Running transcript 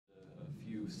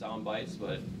sound bites,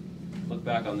 but look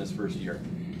back on this first year.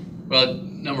 Well,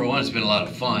 number one, it's been a lot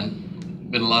of fun,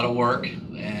 been a lot of work,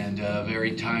 and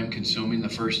very time-consuming the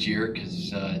first year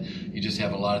because you just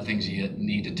have a lot of things you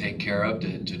need to take care of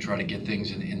to try to get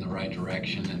things in the right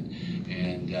direction,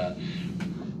 and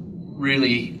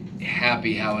really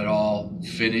happy how it all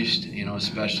finished,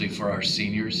 especially for our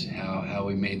seniors, how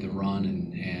we made the run,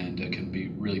 and can be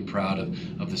really proud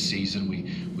of the season.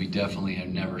 We definitely are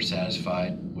never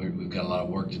satisfied. We've got a lot of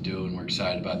work to do, and we're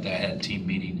excited about that. Had a team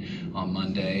meeting on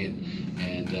Monday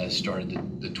and started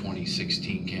the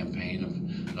 2016 campaign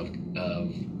of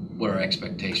what our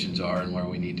expectations are and where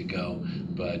we need to go.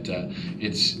 But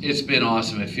it's been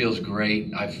awesome. It feels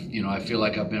great. I feel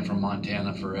like I've been from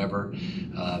Montana forever.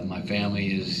 My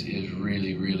family is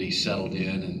really settled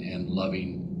in and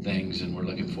loving things, and we're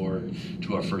looking forward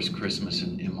to our first Christmas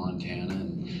in Montana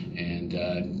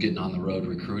and getting on the road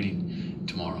recruiting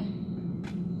tomorrow.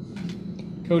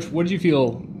 Coach, what did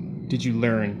you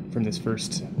learn from this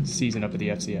first season up at the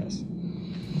FCS?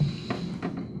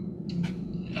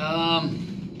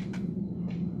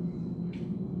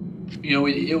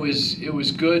 It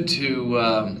was good to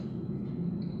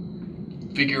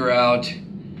figure out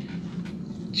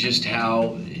just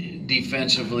how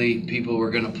defensively people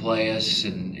were going to play us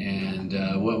and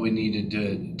what we needed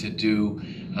to do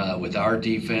with our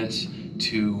defense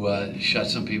to shut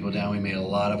some people down. We made a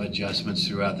lot of adjustments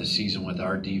throughout the season with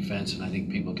our defense, and I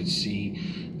think people could see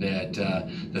that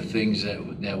the things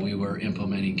that we were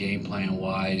implementing game plan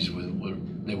wise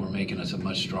they were making us a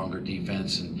much stronger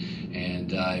defense,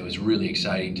 and it was really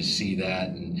exciting to see that,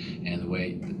 and the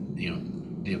way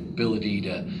the ability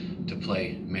to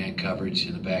play man coverage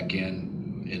in the back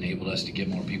end enabled us to get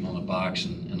more people in the box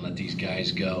and let these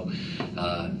guys go.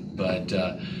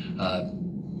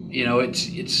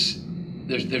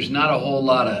 There's not a whole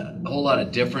lot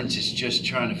of difference. It's just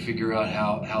trying to figure out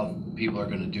how people are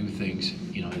going to do things,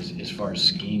 as far as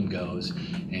scheme goes.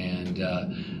 And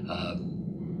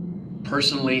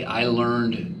personally, I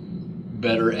learned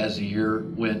better as the year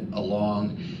went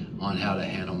along on how to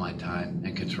handle my time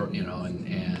and control, you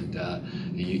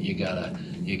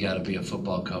gotta be a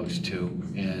football coach too,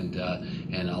 and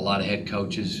a lot of head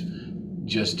coaches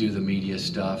just do the media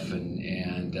stuff,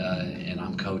 and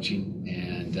I'm coaching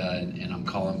and I'm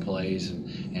calling plays,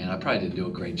 and I probably didn't do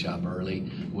a great job early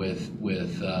with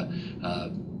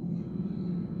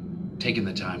taking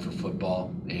the time for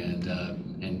football and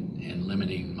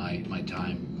limiting my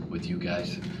time with you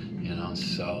guys,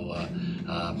 so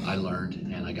I learned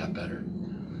and I got better.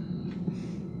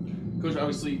 Coach,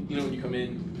 obviously, when you come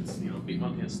in, it's, beat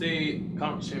Montana State,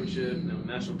 conference championship,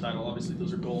 national title. Obviously,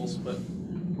 those are goals. But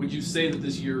would you say that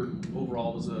this year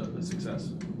overall was a success?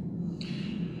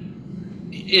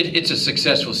 It's a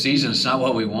successful season. It's not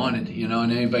what we wanted,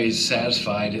 and anybody's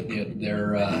satisfied,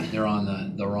 they're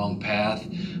on the wrong path.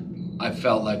 I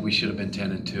felt like we should have been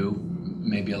 10-2,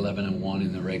 maybe 11-1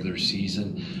 in the regular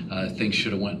season. Things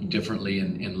should have went differently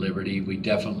in Liberty. We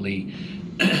definitely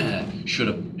should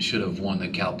have won the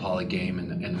Cal Poly game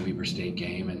and the Weber State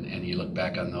game, and you look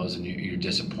back on those and you're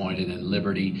disappointed. In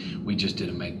Liberty, we just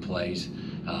didn't make plays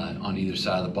on either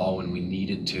side of the ball when we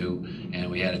needed to,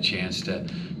 and we had a chance to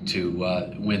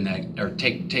win that or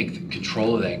take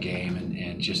control of that game,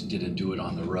 and just didn't do it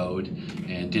on the road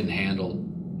and didn't handle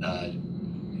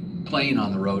playing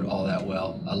on the road all that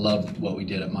well. I loved what we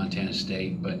did at Montana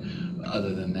State, but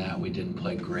other than that, we didn't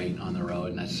play great on the road,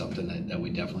 and that's something that we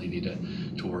definitely need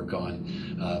to work on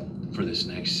for this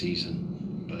next season.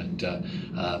 But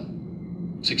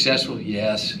successful,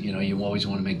 yes. You always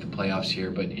want to make the playoffs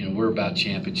here, but we're about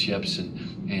championships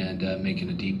and making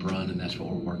a deep run, and that's what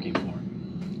we're working for.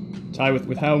 Ty,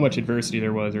 with how much adversity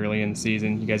there was early in the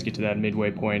season, you guys get to that midway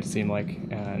point, it seemed like,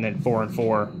 and then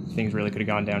 4-4, things really could have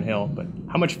gone downhill. But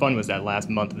how much fun was that last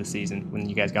month of the season when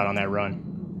you guys got on that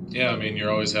run? Yeah, you're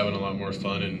always having a lot more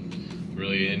fun, and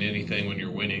really in anything when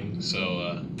you're winning.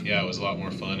 So it was a lot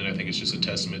more fun, and I think it's just a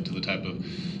testament to the type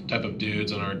of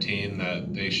dudes on our team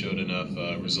that they showed enough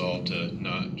resolve to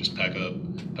not just pack up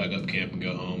camp and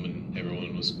go home, and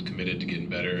everyone was committed to getting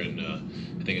better, and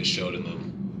I think it showed in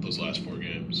those last 4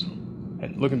 games. So.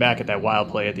 And looking back at that wild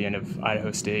play at the end of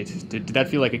Idaho State, did that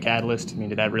feel like a catalyst?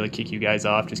 Did that really kick you guys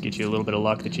off, just get you a little bit of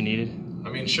luck that you needed?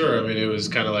 Sure. It was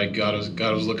kind of like God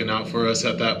was looking out for us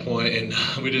at that point,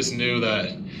 and we just knew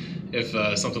that if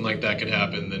something like that could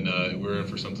happen, then we're in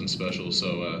for something special.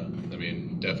 So,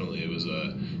 definitely it was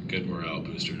a good morale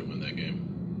booster to win that game.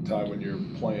 Ty, when you're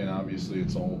playing, obviously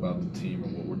it's all about the team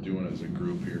and what we're doing as a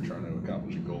group here, trying to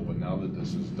accomplish a goal. But now that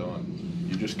this is done,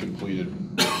 you just completed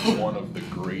one of the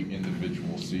great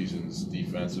individual seasons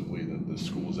defensively that the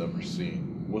school's ever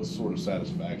seen. what sort of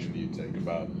satisfaction do you take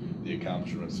about the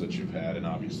accomplishments that you've had, and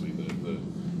obviously the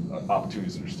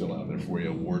opportunities that are still out there for you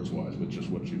awards-wise, but just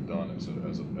what you've done as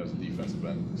a defensive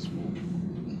end of the school?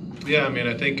 Yeah, I mean,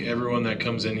 I think everyone that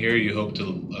comes in here, you hope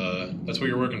to, that's what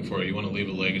you're working for. You want to leave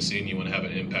a legacy and you want to have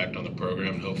an impact on the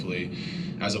program. And hopefully,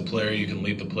 as a player, you can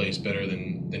leave the place better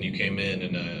than you came in.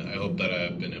 And I hope that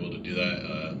I've been able to do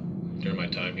that during my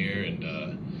time here. And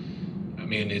I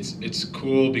mean, it's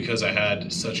cool because I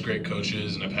had such great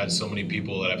coaches and I've had so many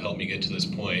people that have helped me get to this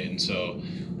point. And so,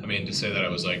 I mean, to say that I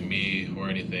was like me or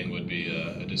anything would be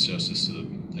an injustice to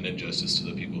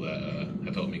the people that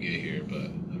have helped me get here. But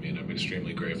I mean, I'm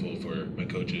extremely grateful for my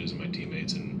coaches and my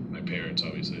teammates and my parents,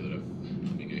 obviously, that have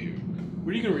helped me get here.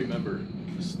 What are you going to remember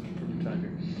just from your time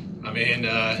here? I mean,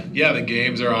 yeah, the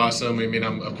games are awesome. I mean,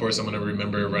 of course, I'm going to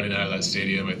remember running out of that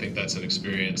stadium. I think that's an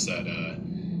experience that,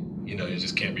 you know, it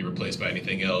just can't be replaced by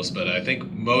anything else. But I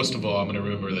think most of all, I'm going to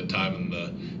remember the time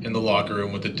in the locker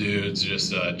room with the dudes,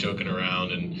 just joking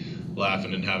around and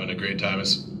laughing and having a great time.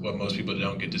 It's what most people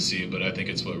don't get to see, but I think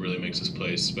it's what really makes this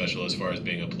place special as far as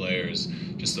being a player, is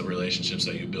just the relationships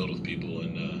that you build with people,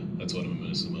 and that's what I'm going to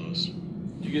miss the most.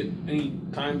 Do you get any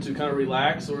time to kind of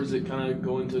relax, or is it kind of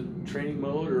go into training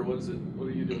mode, or what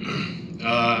are you doing?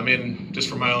 I mean, just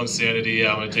for my own sanity,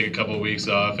 I'm going to take a couple of weeks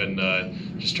off and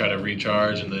just try to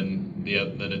recharge, and then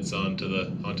it's on to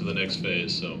the next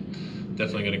phase. So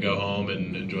definitely going to go home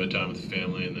and enjoy time with the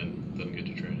family, and then get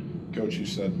to training. Coach, you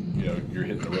said, you know, you're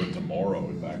hitting the road tomorrow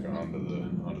and back onto the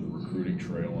recruiting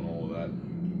trail and all of that.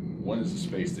 When is the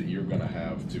space that you're going to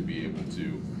have to be able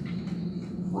to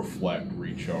reflect,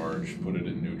 recharge, put it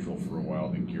in neutral for a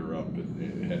while to gear up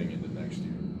heading into next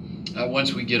year?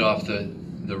 Once we get off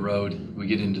the road, we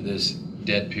get into this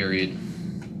dead period.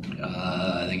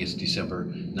 I think it's December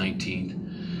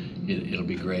 19th. It'll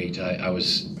be great. I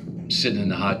was sitting in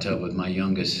the hot tub with my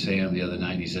youngest, Sam, the other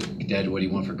night. He said, "Dad, what do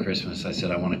you want for Christmas?" I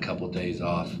said, "I want a couple days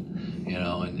off," you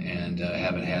know, and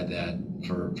haven't had that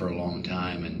for a long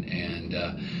time,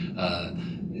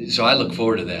 so I look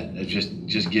forward to that.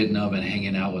 Just getting up and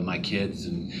hanging out with my kids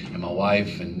and my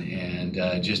wife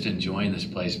and just enjoying this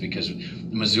place, because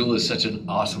Missoula is such an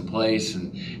awesome place,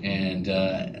 and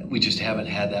we just haven't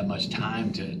had that much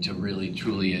time to really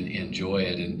truly enjoy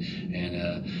it, and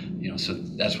you know, so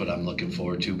that's what I'm looking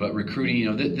forward to. But recruiting, you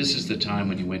know, this is the time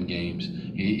when you win games.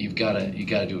 You've got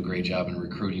to do a great job in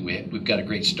recruiting. We've got a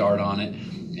great start on it,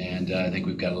 and I think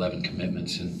we've got 11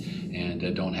 commitments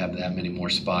and don't have that many more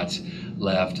spots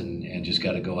left, and just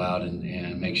got to go out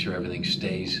and make sure everything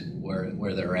stays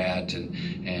where they're at,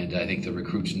 and I think the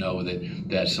recruits know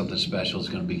that something special is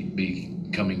going to be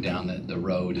coming down the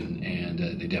road, and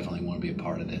they definitely want to be a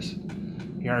part of this.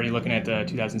 You're already looking at the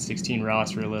 2016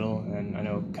 roster a little, and I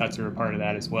know cuts are a part of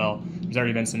that as well. There's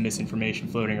already been some misinformation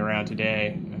floating around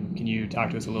today. Can you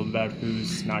talk to us a little bit about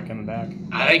who's not coming back?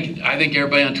 I think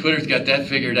everybody on Twitter's got that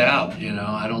figured out. You know,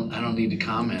 I don't need to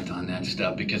comment on that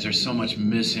stuff, because there's so much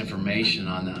misinformation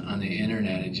on the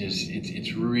internet.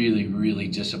 It's really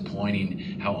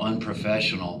disappointing how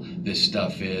unprofessional this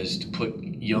stuff is, to put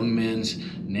young men's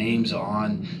names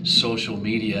on social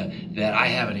media that I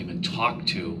haven't even talked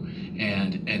to.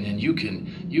 And then you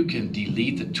can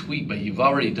delete the tweet, but you've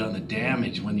already done the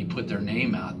damage when you put their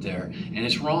name out there, and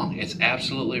it's wrong. It's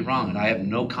absolutely wrong, and I have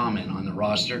no comment on the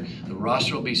roster. The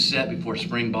roster will be set before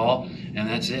spring ball, and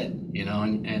that's it. You know,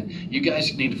 and you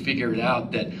guys need to figure it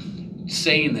out, that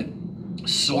saying that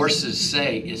sources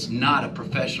say is not a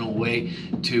professional way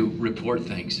to report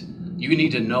things. You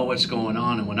need to know what's going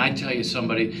on, and when I tell you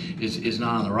somebody is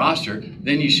not on the roster,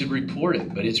 then you should report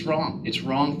it. But it's wrong. It's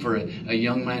wrong for a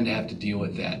young man to have to deal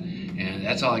with that, and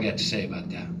that's all I got to say about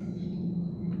that.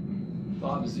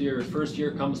 Bob, as your first year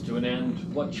comes to an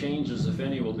end, what changes, if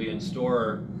any, will be in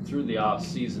store through the off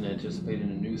season, anticipating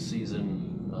a new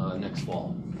season next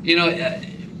fall? You know,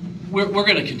 we're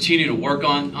going to continue to work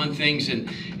on things,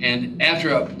 and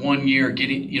after 1 year,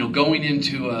 going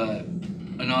into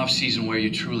an off season where you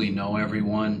truly know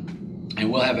everyone,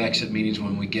 and we'll have exit meetings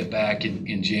when we get back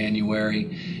in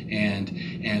January,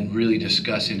 and really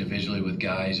discuss individually with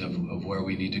guys of where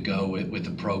we need to go with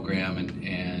the program,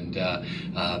 and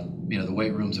you know, the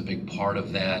weight room's a big part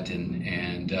of that,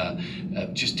 and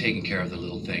just taking care of the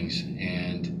little things.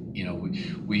 And you know,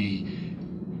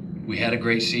 we had a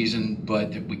great season,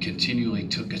 but we continually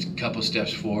took a couple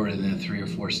steps forward and then 3 or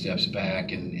 4 steps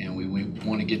back, and we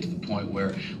want to get to the point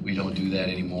where we don't do that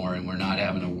anymore, and we're not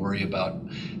having to worry about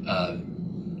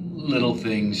little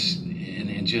things,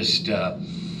 and just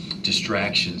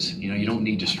distractions. You don't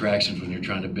need distractions when you're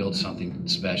trying to build something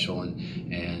special,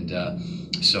 and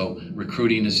so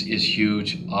recruiting is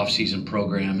huge. Off-season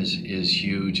program is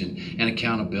huge, and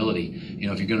accountability.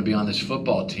 If you're going to be on this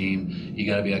football team, you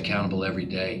got to be accountable every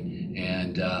day,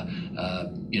 and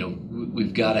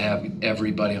we've got to have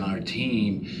everybody on our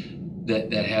team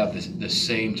that have the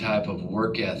same type of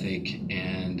work ethic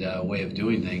and way of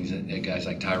doing things that guys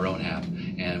like Tyrone have.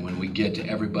 And when we get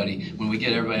everybody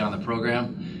on the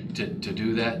program to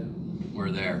do that,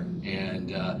 we're there.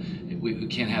 And we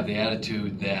can't have the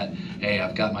attitude that, hey,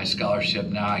 I've got my scholarship,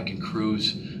 now I can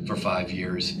cruise for 5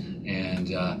 years and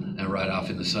ride off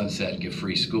in the sunset and get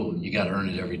free school. You got to earn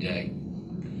it every day.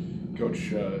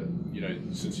 Coach,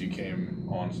 since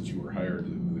you were hired,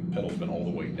 the pedal's been all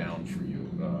the way down for you,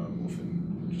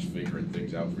 within just figuring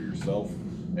things out for yourself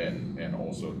and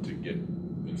also to get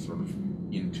sort of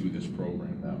into this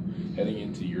program now. Heading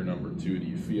into year number 2, do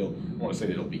you feel, I don't want to say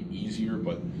that it'll be easier,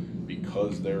 but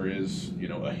because there is,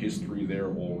 a history there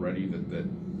already, that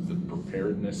the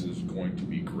preparedness is going to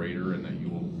be greater and that you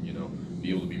will, be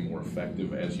able to be more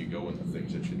effective as you go into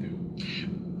things that you do?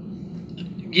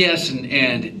 Yes,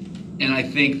 and I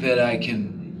think that I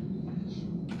can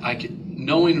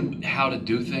knowing how to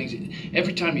do things.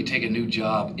 Every time you take a new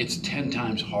job, it's 10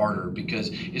 times harder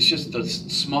because it's just the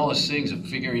smallest things of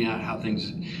figuring out how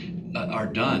things are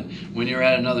done. When you're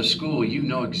at another school, you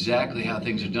know exactly how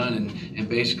things are done, and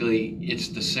basically it's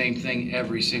the same thing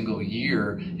every single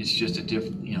year. It's just a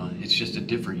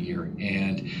different year.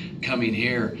 And coming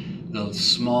here, the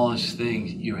smallest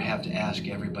thing you have to ask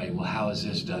everybody, well, how is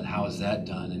this done? How is that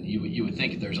done? And you would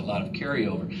think there's a lot of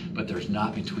carryover, but there's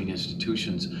not between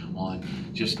institutions on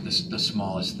just the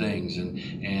smallest things.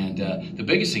 And the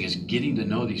biggest thing is getting to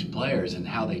know these players and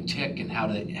how they tick and how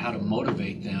to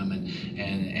motivate them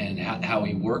and how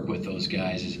we work with those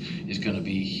guys is going to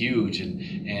be huge.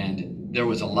 And there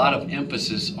was a lot of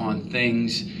emphasis on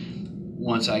things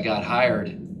once I got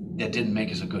hired that didn't make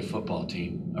us a good football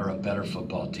team or a better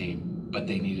football team, but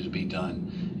they needed to be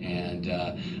done, and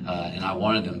I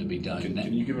wanted them to be done.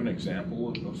 Can you give an example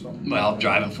of something? Well,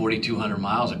 driving 4,200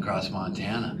 miles across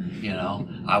Montana,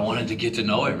 I wanted to get to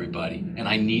know everybody, and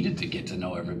I needed to get to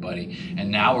know everybody. And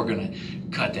now we're going to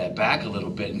cut that back a little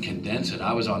bit and condense it.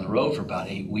 I was on the road for about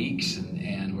 8 weeks,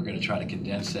 and we're going to try to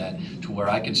condense that to where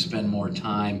I can spend more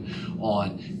time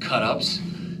on cut-ups,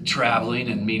 traveling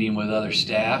and meeting with other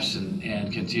staffs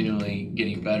and continually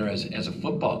getting better as a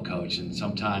football coach. And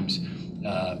sometimes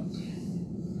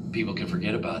people can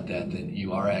forget about that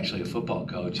you are actually a football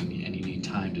coach and you need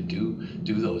time to do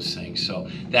those things. So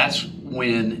that's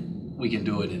when we can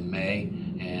do it in May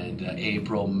and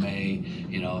April, May,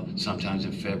 sometimes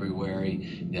in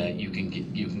February, that you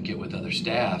can get with other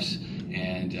staffs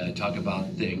and talk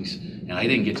about things. And I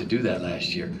didn't get to do that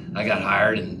last year. I got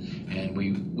hired and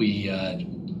we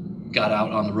got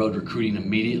out on the road recruiting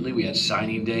immediately. We had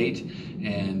signing date,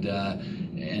 and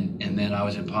then I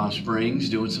was in Palm Springs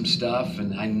doing some stuff,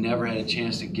 and I never had a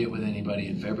chance to get with anybody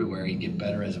in February and get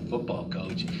better as a football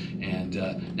coach, and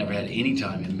never had any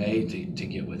time in May to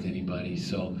get with anybody.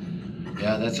 So,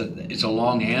 yeah, it's a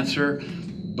long answer,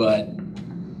 but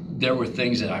there were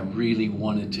things that I really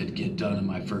wanted to get done in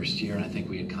my first year, and I think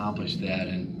we accomplished that.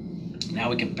 And now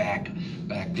we can back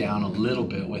down a little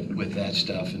bit with that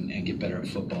stuff and get better at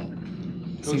football.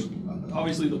 Coach,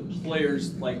 obviously the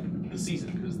players like the season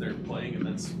because they're playing and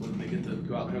that's when they get to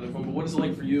go out and have their fun. But what is it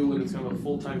like for you when it's kind of a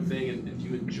full-time thing and do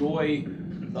you enjoy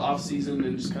the off season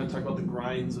and just kind of talk about the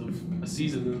grinds of a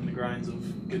season and the grinds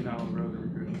of getting out on the road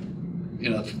and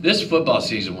recruiting? This football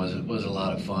season was a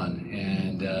lot of fun,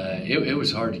 and it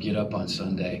was hard to get up on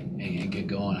Sunday and get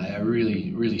going. I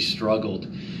really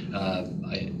struggled.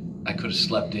 I could have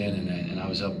slept in, and I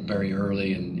was up very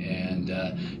early, and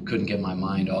couldn't get my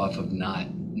mind off of not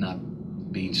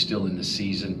being still in the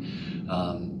season.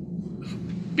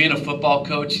 Being a football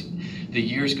coach, the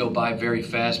years go by very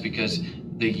fast because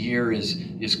the year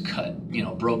is cut,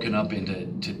 broken up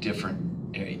into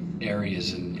different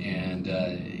areas, and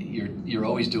you're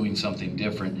always doing something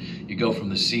different. You go from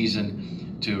the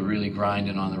season to really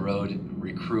grinding on the road,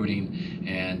 recruiting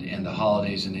and the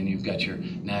holidays, and then you've got your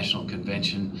national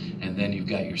convention, and then you've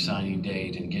got your signing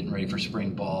date and getting ready for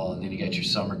spring ball, and then you got your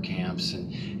summer camps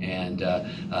and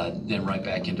then right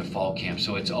back into fall camp.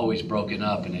 So it's always broken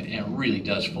up, and it really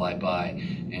does fly by.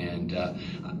 And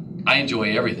I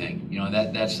enjoy everything.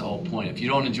 That's the whole point. If you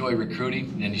don't enjoy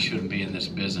recruiting, then you shouldn't be in this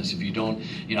business. If you don't,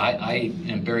 I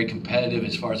am very competitive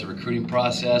as far as the recruiting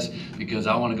process because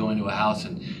I want to go into a house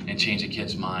and change a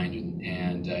kid's mind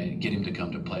and get him to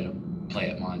come to play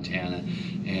at Montana,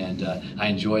 and I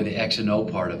enjoy the X and O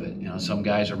part of it. You know, some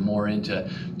guys are more into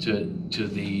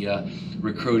the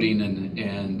recruiting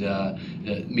and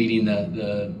meeting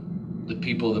the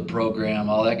people, the program,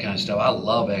 all that kind of stuff. I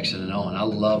love X and O, and I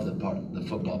love the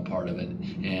football part of it,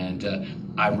 and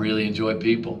I really enjoy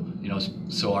people. You know,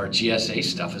 so our GSA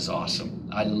stuff is awesome.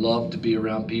 I love to be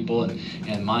around people,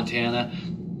 and Montana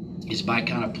is my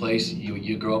kind of place.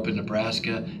 You grow up in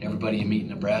Nebraska, everybody you meet in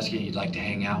Nebraska you'd like to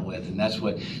hang out with, and that's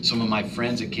what some of my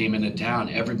friends that came into town,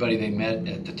 everybody they met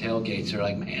at the tailgates, they're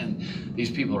like, man, these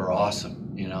people are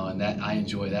awesome, you know, and that I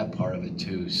enjoy that part of it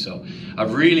too. So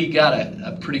I've really got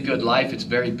a pretty good life. It's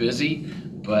very busy,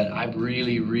 but I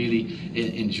really, really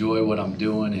enjoy what I'm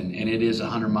doing, and it is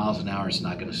 100 miles an hour. It's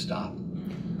not going to stop.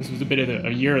 This was a bit of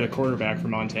a year of the quarterback for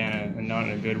Montana, and not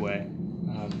in a good way.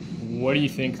 What do you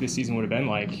think this season would have been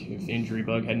like if the injury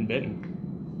bug hadn't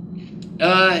bitten?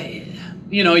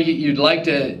 You know, you'd like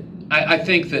to. I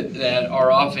think that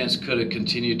our offense could have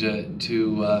continued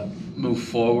to move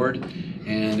forward,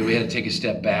 and we had to take a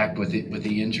step back with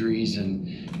the injuries, and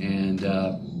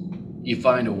you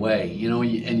find a way. You know,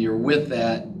 and you're with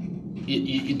that.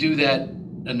 You do that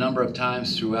a number of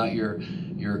times throughout your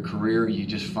career. You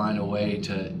just find a way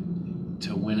to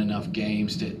win enough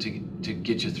games to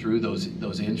get you through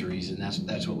those injuries, and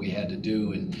that's what we had to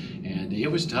do, and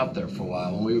it was tough there for a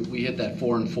while. When we hit that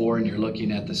 4-4, and you're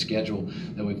looking at the schedule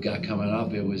that we've got coming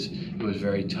up, it was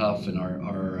very tough, and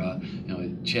our you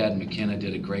know, Chad McKenna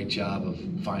did a great job of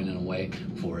finding a way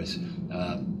for us.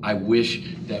 I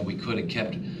wish that we could have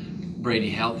kept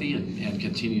Brady healthy and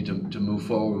continue to move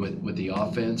forward with the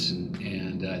offense,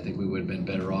 and I think we would have been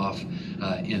better off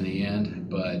in the end.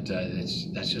 But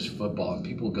that's just football, and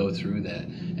people go through that.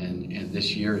 And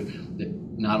this year,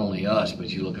 not only us, but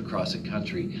you look across the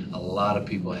country, a lot of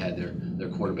people had their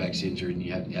quarterbacks injured, and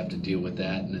you have to deal with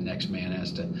that. And the next man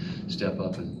has to step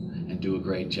up and do a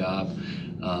great job.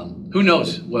 Who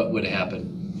knows what would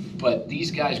happen? But these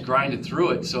guys grinded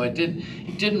through it, so it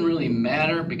didn't really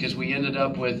matter, because we ended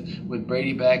up with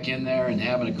Brady back in there and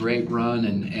having a great run,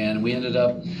 and we ended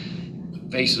up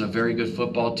facing a very good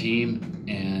football team,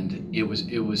 and it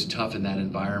was tough in that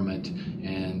environment,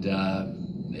 and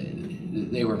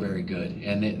they were very good,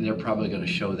 and they're probably going to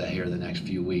show that here the next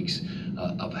few weeks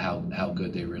of how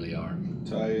good they really are.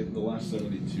 Ty, the last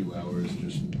 72 hours,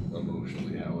 just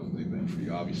emotionally, how have they been for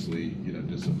you? Obviously, you know,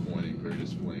 disappointing, very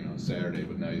disappointing on Saturday,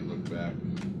 but now you look back,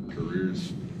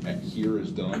 careers here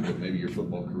is done, but maybe your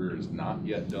football career is not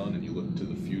yet done, and you look to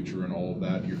the future and all of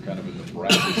that. You're kind of in the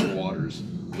brackish waters,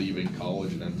 leaving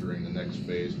college and entering the next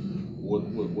phase.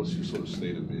 What's your sort of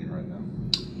state of being right now?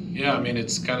 Yeah, I mean,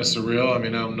 it's kind of surreal. I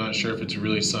mean, I'm not sure if it's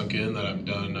really sunk in that I'm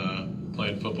done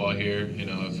playing football here. You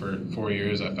know, for 4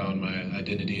 years I found my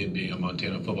identity in being a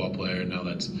Montana football player, and now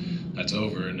that's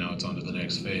over, and now it's on to the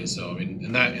next phase. So I mean,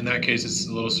 in that case, it's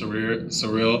a little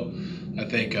surreal. I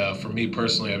think for me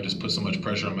personally, I've just put so much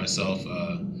pressure on myself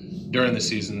during the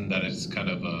season that it's kind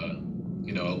of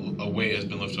you know, a weight has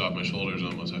been lifted off my shoulders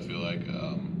almost. I feel like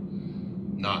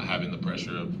not having the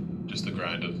pressure of just the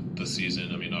grind of the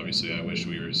season. I mean, obviously, I wish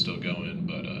we were still going,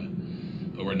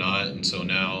 but we're not. And so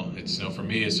now it's, you know, for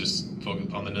me, it's just focus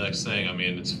on the next thing. I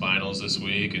mean, it's finals this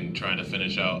week and trying to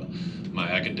finish out my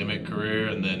academic career,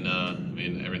 and then I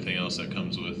mean, everything else that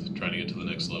comes with trying to get to the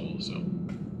next level. So,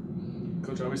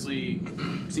 Coach, obviously,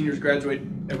 seniors graduate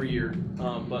every year,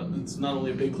 but it's not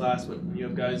only a big class, but you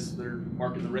have guys that are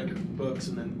marking the record books,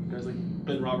 and then guys like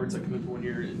Ben Roberts that come in for 1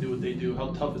 year and do what they do.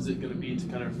 How tough is it going to be to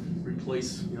kind of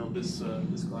replace, you know, this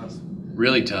class?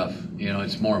 Really tough. You know,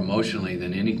 it's more emotionally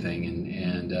than anything,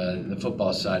 and the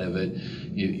football side of it,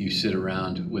 you sit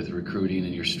around with recruiting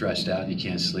and you're stressed out and you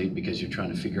can't sleep because you're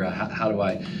trying to figure out how do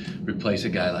I replace a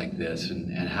guy like this,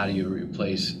 and how do you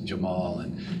replace Jamal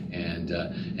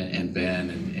and Ben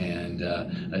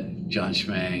and John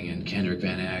Schmang and Kendrick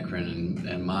Van Akron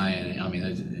and Maya. I mean,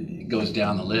 it goes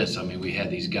down the list. I mean, we had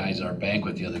these guys at our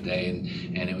banquet the other day,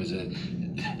 and it was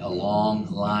a long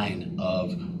line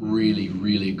of really,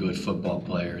 really good football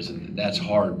players, and that's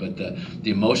hard. But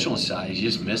the emotional side, you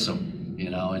just miss them, you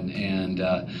know. And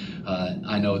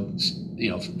I know,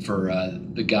 you know, for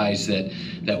the guys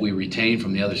that we retain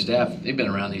from the other staff, they've been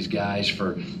around these guys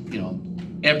for, you know,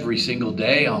 every single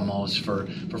day almost for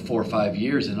 4 or 5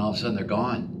 years, and all of a sudden they're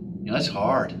gone. You know, that's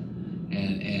hard.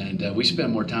 And we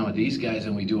spend more time with these guys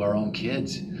than we do our own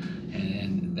kids,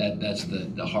 and that's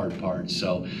the hard part.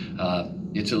 So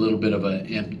it's a little bit of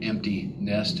an empty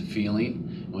nest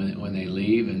feeling when they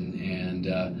leave, and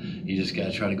you just got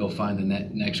to try to go find the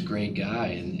next great guy.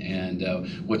 And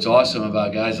what's awesome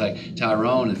about guys like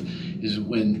Tyrone is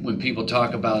when people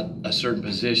talk about a certain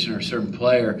position or a certain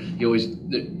player, you always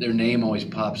their name always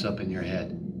pops up in your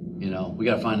head. You know, we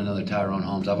got to find another Tyrone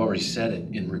Holmes. I've already said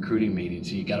it in recruiting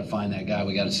meetings. You got to find that guy.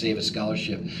 We got to save a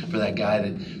scholarship for that guy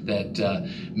that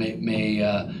may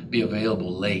be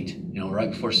available late. You know, right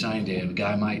before sign day, a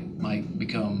guy might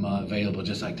become available,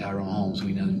 just like Tyrone Holmes.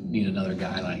 We need another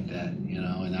guy like that. You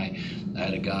know, and I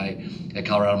had a guy at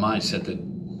Colorado Mines set the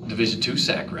Division II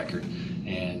sack record.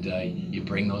 And you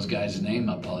bring those guys' name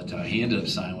up all the time. He ended up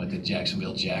signing with the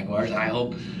Jacksonville Jaguars.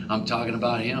 I'm talking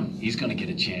about him. He's going to get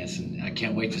a chance, and I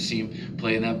can't wait to see him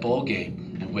play in that bowl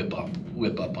game and whip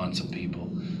up on some people.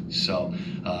 So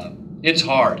it's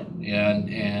hard,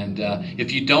 and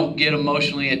if you don't get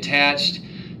emotionally attached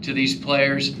to these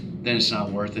players, then it's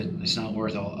not worth it. It's not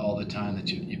worth all the time that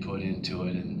you put into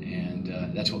it, and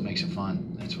that's what makes it fun.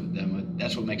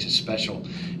 That's what makes it special,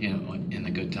 you know, in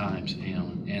the good times, you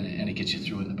know, and it gets you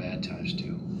through in the bad times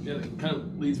too. Yeah, that kind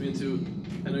of leads me into,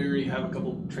 I know you already have a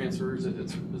couple transfers at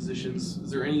certain positions. Is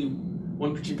there any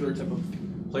one particular type of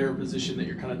player position that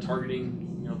you're kind of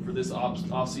targeting, you know, for this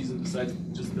off season besides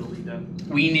just building depth?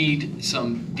 We need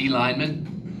some D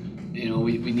linemen. You know,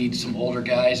 we need some older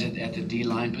guys at the D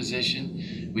line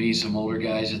position. We need some older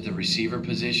guys at the receiver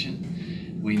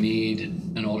position. We need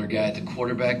an older guy at the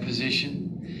quarterback position.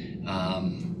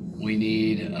 We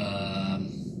need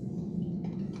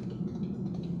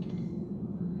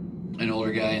an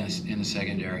older guy in the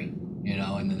secondary, you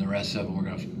know, and then the rest of them we're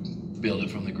going to build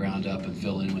it from the ground up and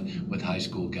fill in with high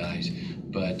school guys.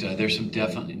 But there's some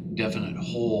definite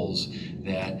holes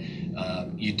that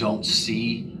you don't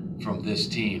see from this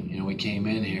team. You know, we came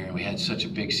in here and we had such a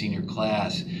big senior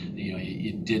class. You know,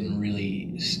 you didn't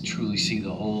really truly see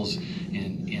the holes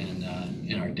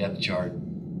in our depth chart,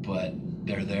 but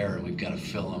they're there, and we've got to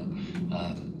fill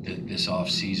them this off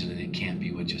season, and it can't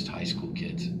be with just high school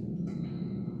kids.